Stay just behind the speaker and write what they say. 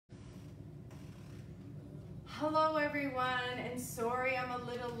Hello everyone, and sorry I'm a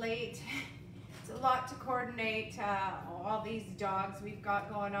little late. It's a lot to coordinate, all these dogs we've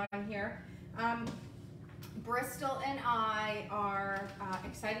got going on here. Bristol and I are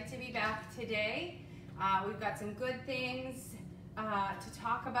excited to be back today. We've got some good things to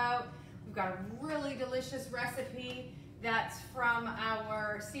talk about. We've got a really delicious recipe that's from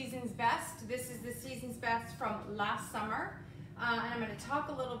our Season's Best. This is the Season's Best from last summer. And I'm going to talk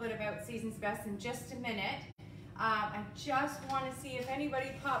a little bit about Season's Best in just a minute. I just want to see if anybody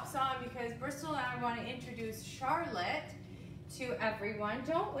pops on because Bristol and I want to introduce Charlotte to everyone,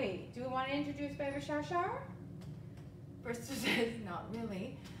 don't we? Do we want to introduce baby Char? Bristol says not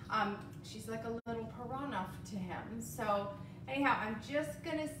really. She's like a little piranha to him. So anyhow, I'm just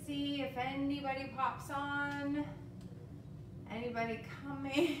going to see if anybody pops on. Anybody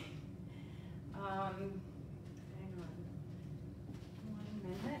coming? Hang on 1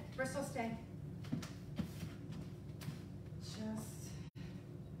 minute. Bristol, stay. Let's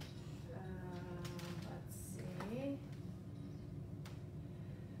see,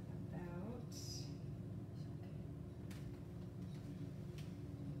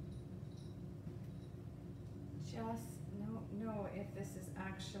 don't know if this is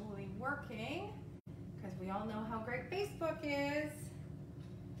actually working, because we all know how great Facebook is.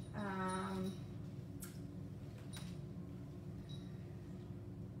 Let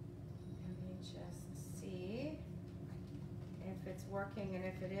me just see if it's working, and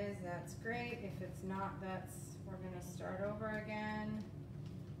if it is, that's great. If it's not, we're gonna start over again.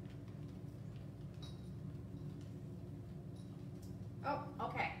 Oh,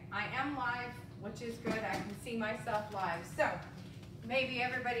 okay, I am live, which is good. I can see myself live. So maybe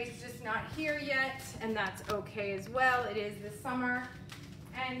everybody's just not here yet, and that's okay as well. It is the summer.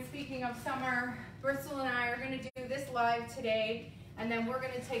 And speaking of summer, Bristol and I are gonna do this live today, and then we're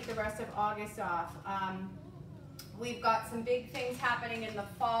gonna take the rest of August off. We've got some big things happening in the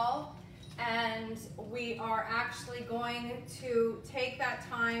fall, and we are actually going to take that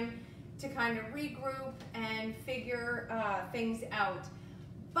time to kind of regroup and figure things out.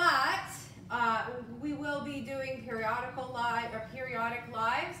 But we will be doing periodic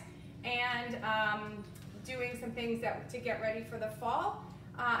lives and doing some things to get ready for the fall.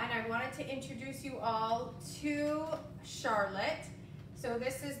 And I wanted to introduce you all to Charlotte. So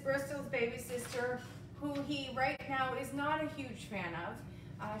this is Bristol's baby sister, who he right now is not a huge fan of.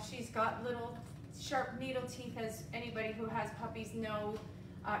 She's got little sharp needle teeth, as anybody who has puppies know.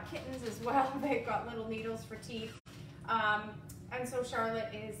 Kittens as well, they've got little needles for teeth. And so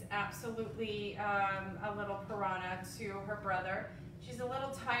Charlotte is absolutely a little piranha to her brother. She's a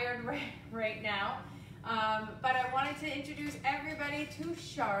little tired right now. But I wanted to introduce everybody to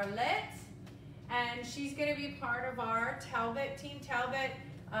Charlotte. And she's gonna be part of our Talbot, Team Talbot.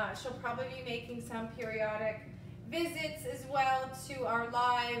 She'll probably be making some periodic visits as well to our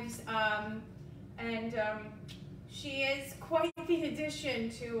lives. She is quite the addition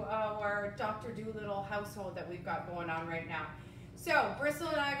to our Dr. Dolittle household that we've got going on right now. So Bristol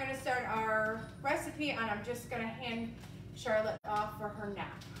and I are going to start our recipe, and I'm just going to hand Charlotte off for her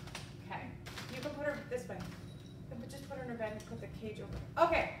nap. Okay, you can put her this way. Just put her in her bed and put the cage over.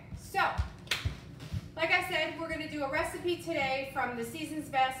 Okay, so like I said, we're going to do a recipe today from the Season's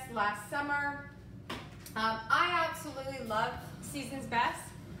Best last summer. I absolutely love Season's Best.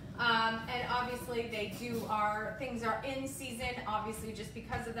 And obviously things are in season. Obviously, just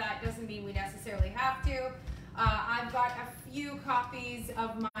because of that doesn't mean we necessarily have to. I've got a few copies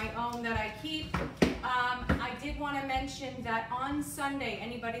of my own that I keep. I did want to mention that on Sunday,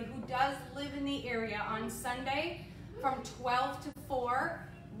 anybody who does live in the area, on Sunday from 12 to 4,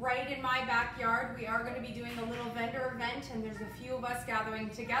 right in my backyard, we are going to be doing a little vendor event, and there's a few of us gathering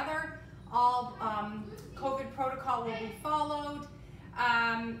together. All COVID protocol will be followed.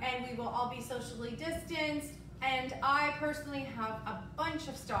 And we will all be socially distanced, and I personally have a bunch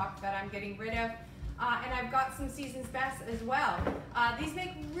of stock that I'm getting rid of, and I've got some Season's Best as well. These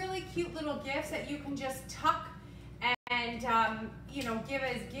make really cute little gifts that you can just tuck and you know, give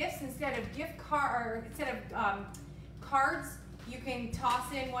as gifts instead of cards. You can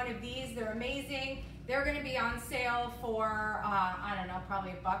toss in one of these. They're amazing. They're going to be on sale for I don't know,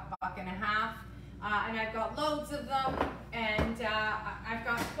 probably $1, $1.50. And I've got loads of them, and I've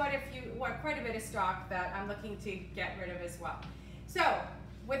got quite a bit of stock that I'm looking to get rid of as well. So,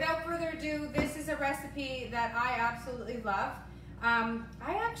 without further ado, this is a recipe that I absolutely love. I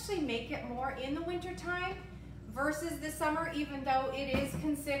actually make it more in the winter time versus the summer, even though it is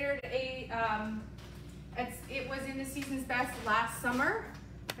considered it was in the Season's Best last summer.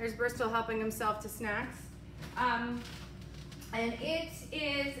 There's Bristol helping himself to snacks. And it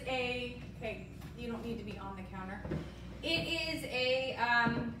is a, okay, don't need to be on the counter. It is a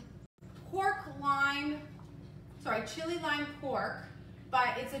chili lime pork, but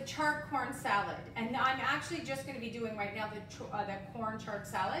it's a charred corn salad. And I'm actually just gonna be doing right now the corn charred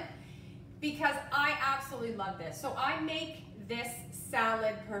salad because I absolutely love this. So I make this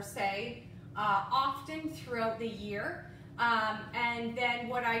salad per se often throughout the year. And then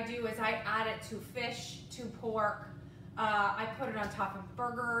what I do is I add it to fish, to pork. I put it on top of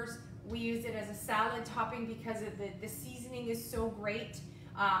burgers. We use it as a salad topping because the seasoning is so great.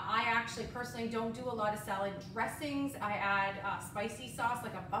 I actually personally don't do a lot of salad dressings. I add spicy sauce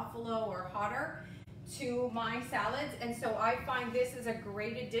like a buffalo or hotter to my salads. And so I find this is a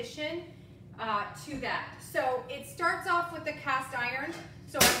great addition to that. So it starts off with the cast iron.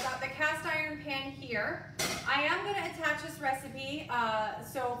 So I've got the cast iron pan here. I am going to attach this recipe.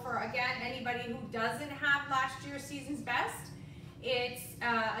 So for, again, anybody who doesn't have last year's Season's Best, it's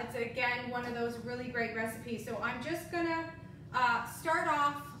again, one of those really great recipes. So I'm just going to start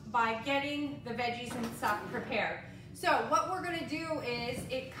off by getting the veggies and stuff prepared. So what we're going to do is,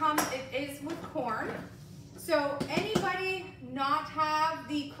 it is with corn. So anybody not have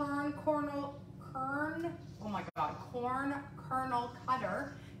the corn kernel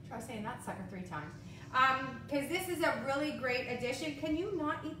cutter, try saying that sucker 3 times, because this is a really great addition. Can you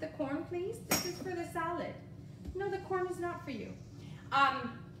not eat the corn, please? This is for the salad. No, the corn is not for you.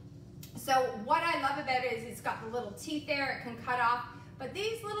 So what I love about it is it's got the little teeth there, it can cut off, but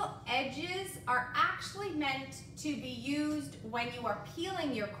these little edges are actually meant to be used when you are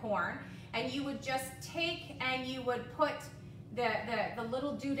peeling your corn, and you would just take and you would put the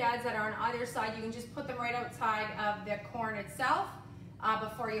little doodads that are on either side, you can just put them right outside of the corn itself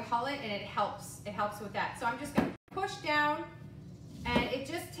before you hull it, and it helps with that. So I'm just going to push down, and it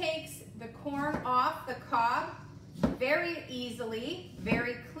just takes the corn off the cob very easily,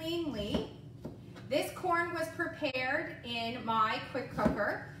 very cleanly. This corn was prepared in my quick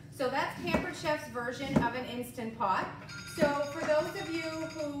cooker. So that's Pampered Chef's version of an Instant Pot. So for those of you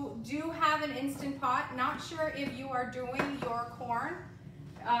who do have an Instant Pot, not sure if you are doing your corn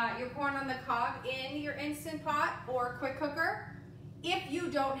on the cob in your Instant Pot or quick cooker. If you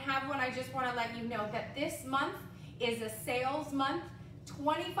don't have one, I just want to let you know that this month is a sales month.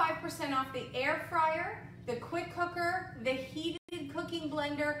 25% off the air fryer, the quick cooker, the heated cooking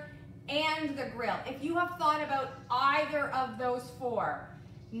blender, and the grill. If you have thought about either of those 4,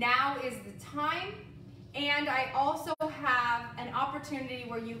 now is the time. And I also have an opportunity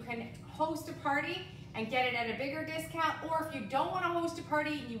where you can host a party and get it at a bigger discount, or if you don't want to host a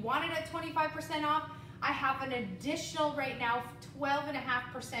party and you want it at 25% off, I have an additional right now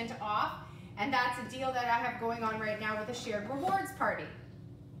 12.5% off, and that's a deal that I have going on right now with a shared rewards party.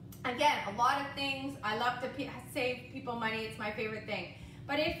 Again, a lot of things, I love to save people money, it's my favorite thing.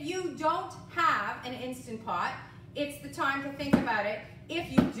 But if you don't have an Instant Pot, it's the time to think about it.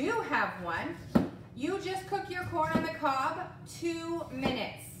 If you do have one, you just cook your corn on the cob 2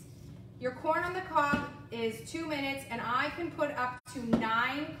 minutes. Your corn on the cob is 2 minutes, and I can put up to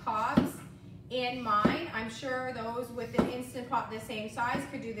 9 cobs in mine. I'm sure those with an Instant Pot the same size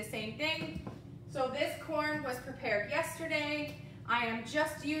could do the same thing. So this corn was prepared yesterday. I am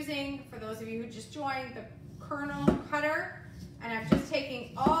just using, for those of you who just joined, the kernel cutter, and I'm just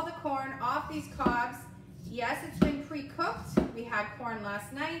taking all the corn off these cobs. Yes, it's been pre-cooked. We had corn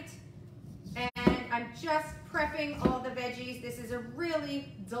last night, and I'm just prepping all the veggies. This is a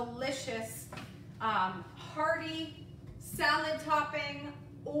really delicious, hearty salad topping,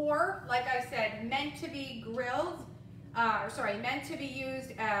 or like I said, meant to be grilled, meant to be used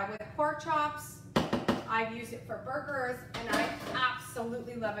with pork chops. I've used it for burgers, and I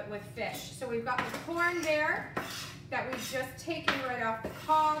absolutely love it with fish. So we've got the corn there that we've just taken right off the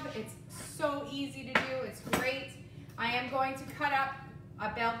cob. It's so easy to do, it's great. I am going to cut up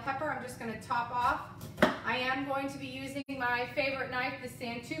a bell pepper. I'm just going to top off. I am going to be using my favorite knife, the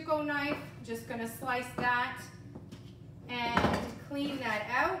Santuco knife. I'm just going to slice that and clean that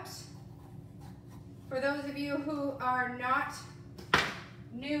out. For those of you who are not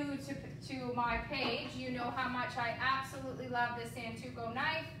new to my page, you know how much I absolutely love the Santuco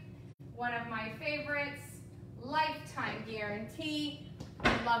knife. One of my favorites, lifetime guarantee.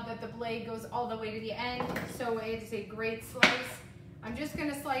 I love that the blade goes all the way to the end, so it's a great slice. I'm just going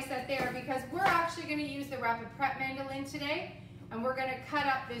to slice that there because we're actually going to use the rapid prep mandolin today, and we're going to cut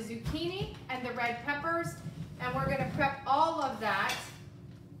up the zucchini and the red peppers, and we're going to prep all of that.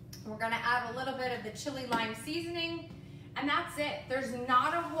 We're going to add a little bit of the chili lime seasoning, and that's it. There's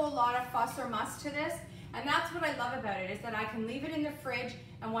not a whole lot of fuss or muss to this, and that's what I love about it, is that I can leave it in the fridge,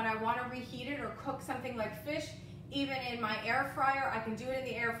 and when I want to reheat it or cook something like fish, even in my air fryer. I can do it in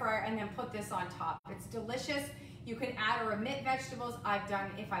the air fryer and then put this on top. It's delicious. You can add or omit vegetables. I've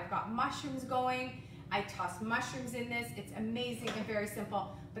done, if I've got mushrooms going, I toss mushrooms in this. It's amazing and very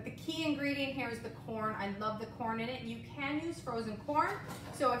simple. But the key ingredient here is the corn. I love the corn in it. You can use frozen corn.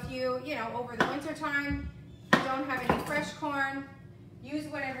 So if you over the winter time, don't have any fresh corn, use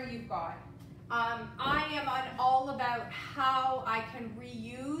whatever you've got. I am all about how I can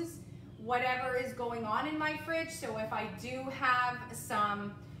reuse whatever is going on in my fridge. So if I do have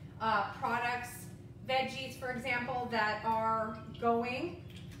some products, veggies, for example, that are going,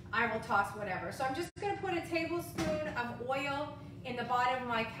 I will toss whatever. So I'm just going to put a tablespoon of oil in the bottom of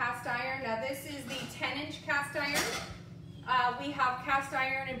my cast iron. Now this is the 10-inch cast iron. We have cast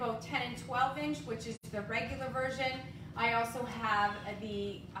iron in both 10 and 12-inch, which is the regular version. I also have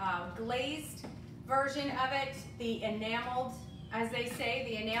the glazed version of it, the enameled, as they say,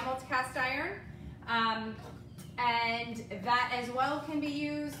 the enameled cast iron. And that as well can be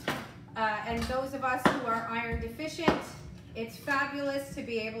used. And those of us who are iron deficient, it's fabulous to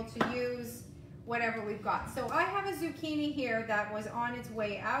be able to use whatever we've got. So I have a zucchini here that was on its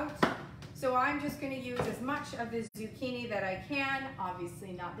way out. So I'm just going to use as much of this zucchini that I can,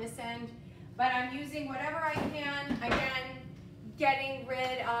 obviously not this end, but I'm using whatever I can, again, getting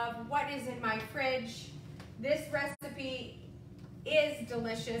rid of what is in my fridge. This recipe is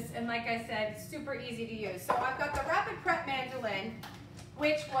delicious, and like I said, super easy to use. So I've got the Rapid Prep mandolin,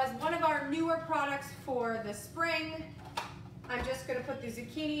 which was one of our newer products for the spring. I'm just going to put the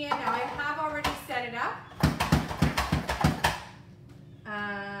zucchini in. Now I have already set it up.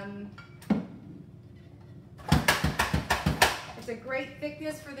 It's a great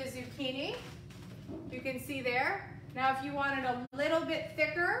thickness for the zucchini. You can see there. Now if you want it a little bit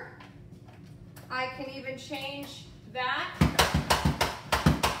thicker, I can even change that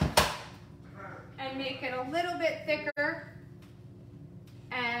and make it a little bit thicker.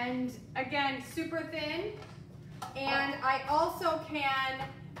 And again, super thin. And I also can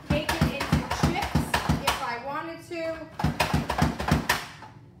make it into chips if I wanted to.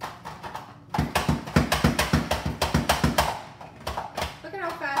 Look at how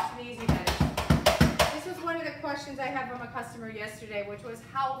fast and easy that is. This was one of the questions I had from a customer yesterday, which was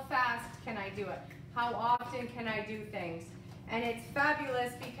how fast can I do it? How often can I do things? And it's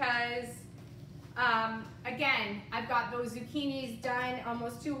fabulous because again, I've got those zucchinis done,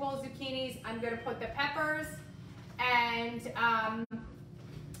 almost 2 whole zucchinis. I'm going to put the peppers, and I'm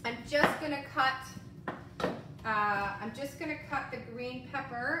just going to cut the green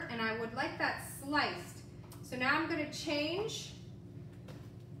pepper, and I would like that sliced. So now I'm going to change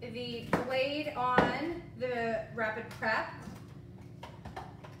the blade on the Rapid Prep.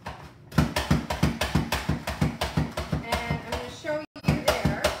 And I'm going to show you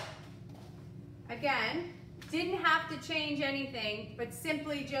there. Again, didn't have to change anything, but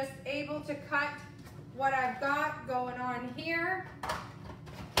simply just able to cut what I've got going on here.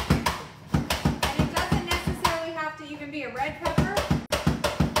 And it doesn't necessarily have to even be a red pepper.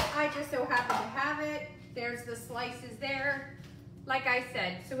 I just so happen to have it. There's the slices there. Like I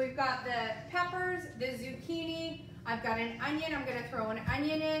said, so we've got the peppers, the zucchini. I've got an onion. I'm going to throw an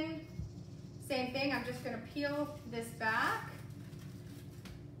onion in. Same thing. I'm just going to peel this back.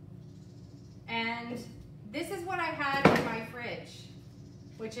 And this is what I had in my fridge,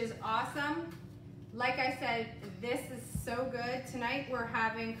 which is awesome. Like I said, this is so good. Tonight we're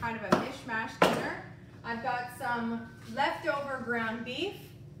having kind of a mishmash dinner. I've got some leftover ground beef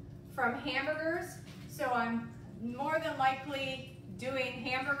from hamburgers. So I'm more than likely doing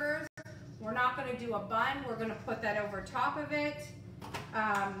hamburgers. We're not going to do a bun. We're going to put that over top of it.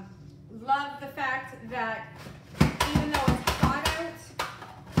 Love the fact that even though it's hot out,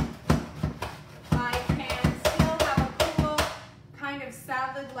 I can still have a cool kind of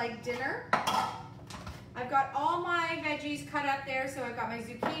salad-like dinner. I've got all my veggies cut up there. So I've got my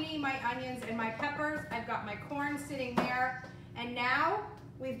zucchini, my onions, and my peppers. I've got my corn sitting there. And now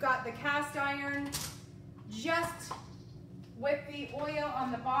we've got the cast iron just with the oil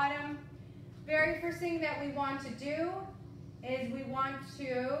on the bottom. Very first thing that we want to do is we want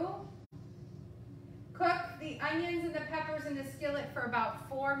to cook the onions and the peppers in the skillet for about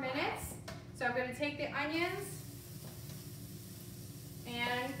 4 minutes. So I'm going to take the onions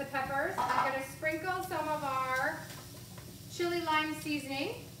and the peppers. I'm going to sprinkle some of our chili lime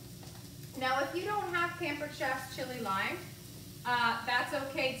seasoning. Now if you don't have Pampered Chef's chili lime, that's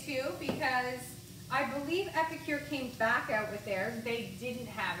okay too, because I believe Epicure came back out with theirs. They didn't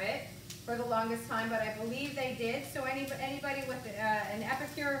have it for the longest time, but I believe they did. So anybody with an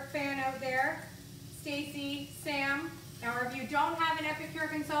Epicure fan out there, Stacy, Sam, or if you don't have an Epicure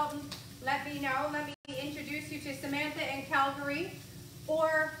consultant, let me know. Let me introduce you to Samantha in Calgary,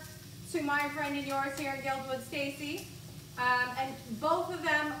 or to my friend and yours here in Guildwood, Stacy. And both of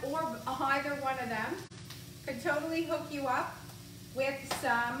them, or either one of them, could totally hook you up with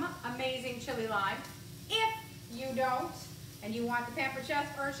some amazing chili lime. If you don't, and you want the Pampered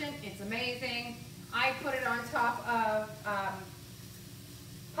Chef version, it's amazing. I put it on top of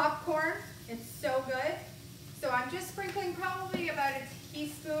popcorn. It's so good. So I'm just sprinkling probably about a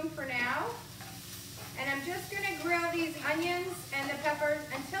teaspoon for now. And I'm just gonna grill these onions and the peppers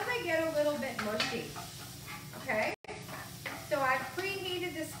until they get a little bit mushy, okay? So I've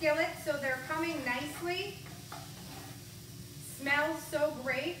preheated the skillet so they're coming nicely. Smells so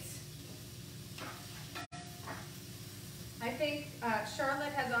great. I think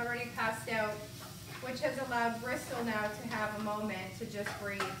Charlotte has already passed out, which has allowed Bristol now to have a moment to just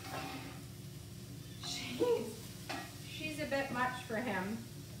breathe. She's a bit much for him.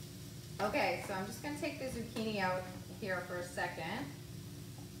 Okay, so I'm just gonna take the zucchini out here for a second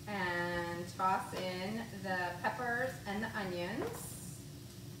and toss in the peppers and the onions.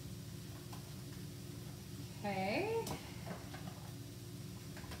 Okay.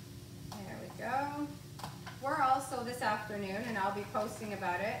 There we go. We're also this afternoon, and I'll be posting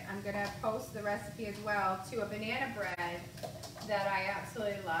about it. I'm gonna post the recipe as well to a banana bread that I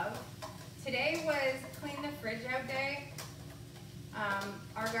absolutely love. Today was clean the fridge out day.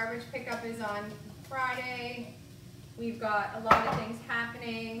 Our garbage pickup is on Friday. We've got a lot of things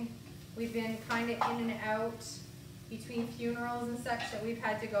happening. We've been kind of in and out between funerals and such that we've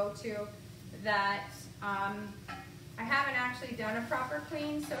had to go to, that I haven't actually done a proper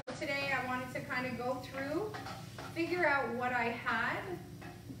clean. So today I wanted to kind of go through, figure out what I had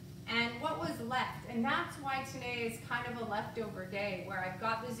and what was left. And that's why today is kind of a leftover day, where I've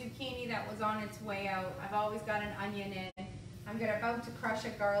got the zucchini that was on its way out. I've always got an onion in. I'm about to crush a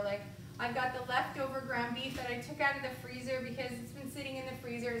garlic. I've got the leftover ground beef that I took out of the freezer because it's been sitting in the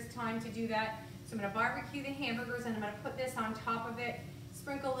freezer. It's time to do that. So I'm gonna barbecue the hamburgers and I'm gonna put this on top of it.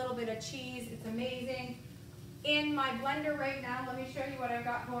 Sprinkle a little bit of cheese. It's amazing. In my blender right now, let me show you what I've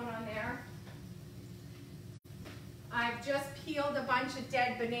got going on there. I've just peeled a bunch of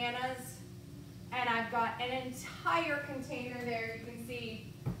dead bananas, and I've got an entire container there, you can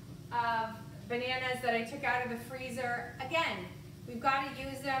see, of bananas that I took out of the freezer. Again, we've got to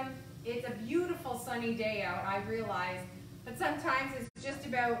use them. It's a beautiful sunny day out, I realize, but sometimes it's just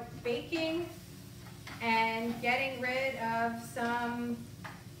about baking and getting rid of some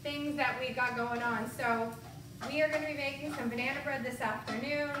things that we've got going on. So we are going to be making some banana bread this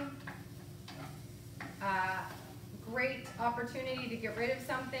afternoon. Great opportunity to get rid of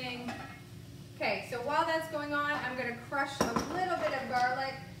something. Okay, so while that's going on, I'm going to crush a little bit of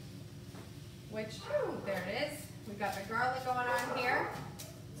garlic, which, ooh, there it is. We've got the garlic going on here.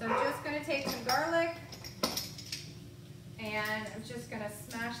 So I'm just going to take some garlic, and I'm just going to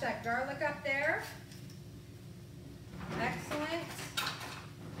smash that garlic up there. Excellent.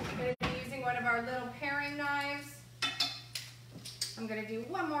 I'm going to be using one of our little paring knives. I'm going to do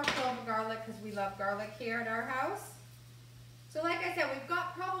one more clove of garlic because we love garlic here at our house. So like I said, we've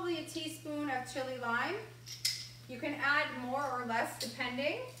got probably a teaspoon of chili lime. You can add more or less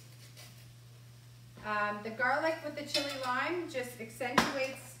depending. The garlic with the chili lime just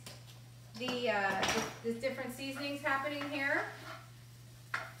accentuates the different seasonings happening here.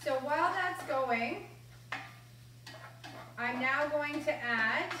 So while that's going, I'm now going to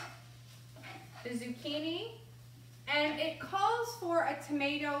add the zucchini, and it calls for a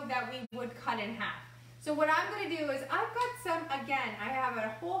tomato that we would cut in half. So what I'm going to do is I've got some, again, I have a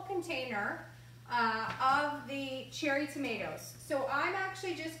whole container of the cherry tomatoes. So I'm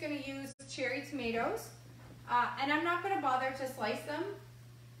actually just going to use cherry tomatoes, and I'm not going to bother to slice them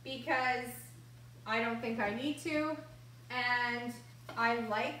because I don't think I need to, and I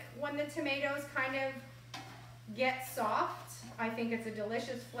like when the tomatoes kind of get soft. I think it's a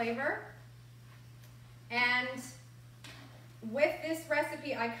delicious flavor. And with this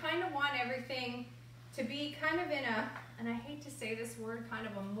recipe, I kind of want everything to be kind of in a, and I hate to say this word, kind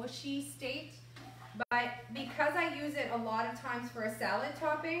of a mushy state, but because I use it a lot of times for a salad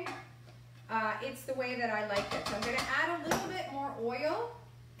topping, it's the way that I like it. So I'm going to add a little bit more oil,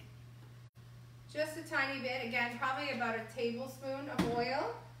 just a tiny bit, again, probably about a tablespoon of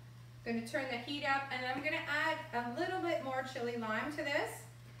oil. I'm going to turn the heat up, and I'm going to add a little bit more chili lime to this.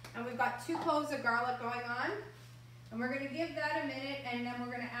 And we've got 2 cloves of garlic going on. And we're going to give that a minute, and then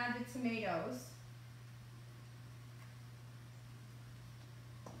we're going to add the tomatoes.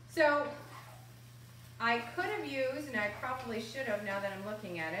 So I could have used, and I probably should have now that I'm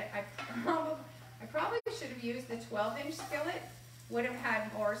looking at it, I probably should have used the 12-inch skillet, would have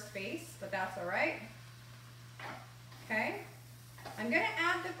had more space, but that's all right. Okay, I'm gonna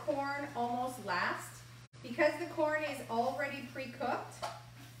add the corn almost last. Because the corn is already pre-cooked,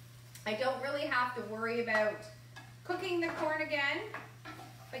 I don't really have to worry about cooking the corn again,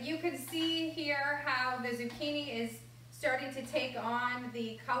 but you can see here how the zucchini is starting to take on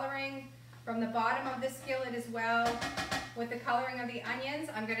the coloring from the bottom of the skillet as well with the coloring of the onions.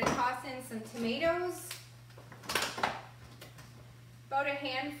 I'm going to toss in some tomatoes, about a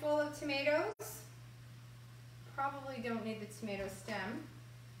handful of tomatoes. Probably don't need the tomato stem.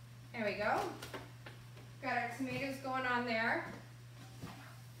 There we go. Got our tomatoes going on there.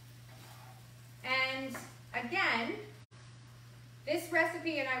 And again, this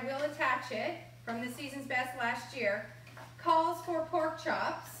recipe, and I will attach it from the Season's Best last year, calls for pork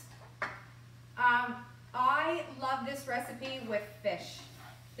chops. I love this recipe with fish.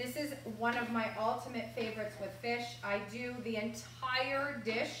 This is one of my ultimate favorites with fish. I do the entire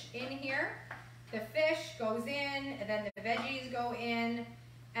dish in here. The fish goes in, and then the veggies go in,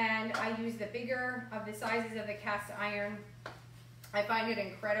 and I use the bigger of the sizes of the cast iron. I find it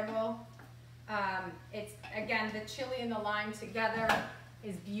incredible. It's, again, the chili and the lime together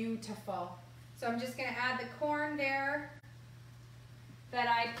is beautiful. So I'm just gonna add the corn there that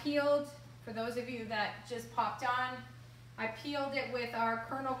I peeled. For those of you that just popped on, I peeled it with our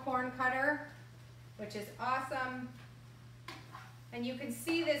kernel corn cutter, which is awesome. And you can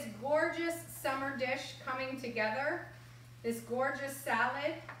see this gorgeous summer dish coming together, this gorgeous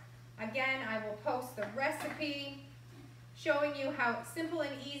salad. Again, I will post the recipe showing you how simple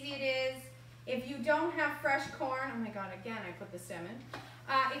and easy it is. If you don't have fresh corn, oh my God, again, I put the stem in.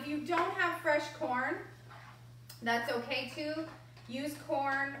 If you don't have fresh corn, that's okay too. Use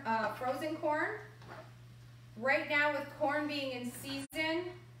corn, frozen corn. Right now with corn being in season,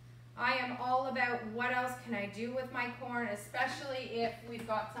 I am all about what else can I do with my corn, especially if we've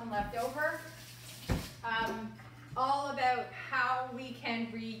got some left over. All about how we can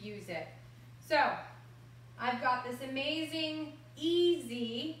reuse it. So, I've got this amazing,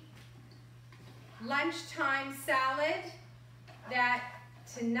 easy lunchtime salad that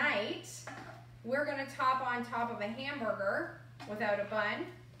tonight we're gonna top on top of a hamburger without a bun,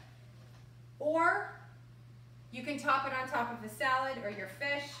 or you can top it on top of the salad or your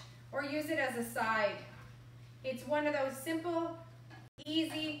fish, or use it as a side. It's one of those simple,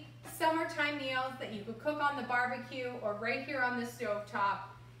 easy summertime meals that you could cook on the barbecue or right here on the stovetop.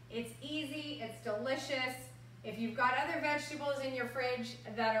 It's easy, it's delicious. If you've got other vegetables in your fridge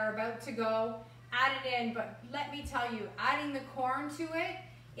that are about to go, add it in, but let me tell you, adding the corn to it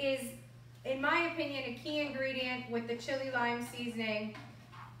is, in my opinion, a key ingredient with the chili lime seasoning.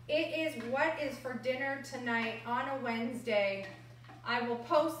 It is what is for dinner tonight on a Wednesday. I will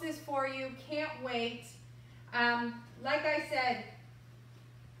post this for you, can't wait. Like I said,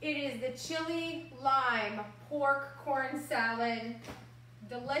 it is the chili lime pork corn salad.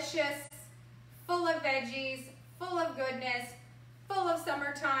 Delicious, full of veggies, full of goodness, full of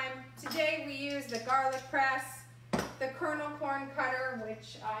summertime. Today we use the garlic press, the kernel corn cutter,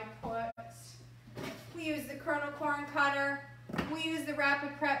 which I put. We use the kernel corn cutter. We use the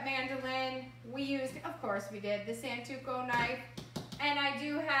rapid prep mandolin. We used, of course we did, the Santoku knife. And I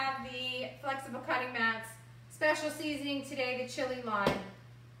do have the flexible cutting mats. Special seasoning today, the chili lime.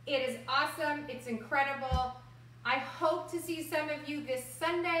 It is awesome, it's incredible. I hope to see some of you this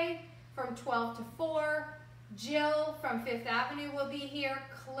Sunday from 12 to 4. Jill from 5th Avenue will be here.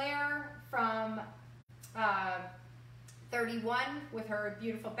 Claire from 31 with her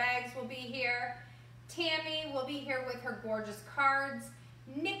beautiful bags will be here. Tammy will be here with her gorgeous cards.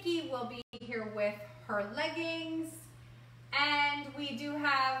 Nikki will be here with her leggings. And we do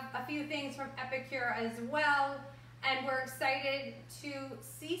have a few things from Epicure as well. And we're excited to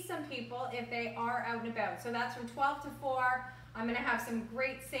see some people if they are out and about. So that's from 12 to 4. I'm gonna have some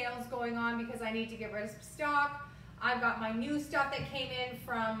great sales going on because I need to get rid of some stock. I've got my new stuff that came in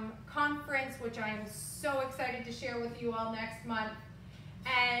from conference, which I am so excited to share with you all next month.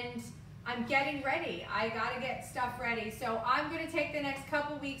 And I'm getting ready. I gotta get stuff ready. So I'm gonna take the next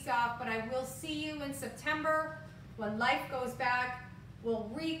couple weeks off, but I will see you in September when life goes back. We'll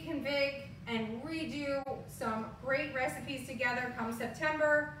reconvig and redo some great recipes together come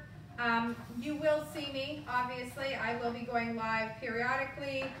September. You will see me, obviously. I will be going live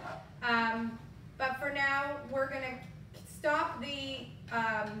periodically. But for now, we're gonna stop the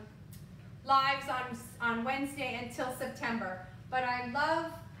lives on Wednesday until September. But I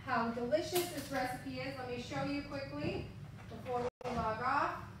love how delicious this recipe is. Let me show you quickly before we log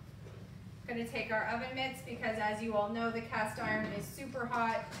off. I'm gonna take our oven mitts because, as you all know, the cast iron is super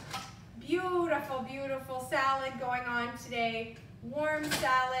hot. Beautiful, beautiful salad going on today. warm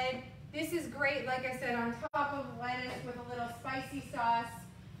salad. This is great, like I said, on top of lettuce with a little spicy sauce.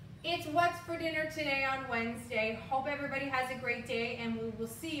 It's what's for dinner today on Wednesday. Hope everybody has a great day, and we will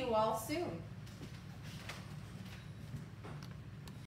see you all soon.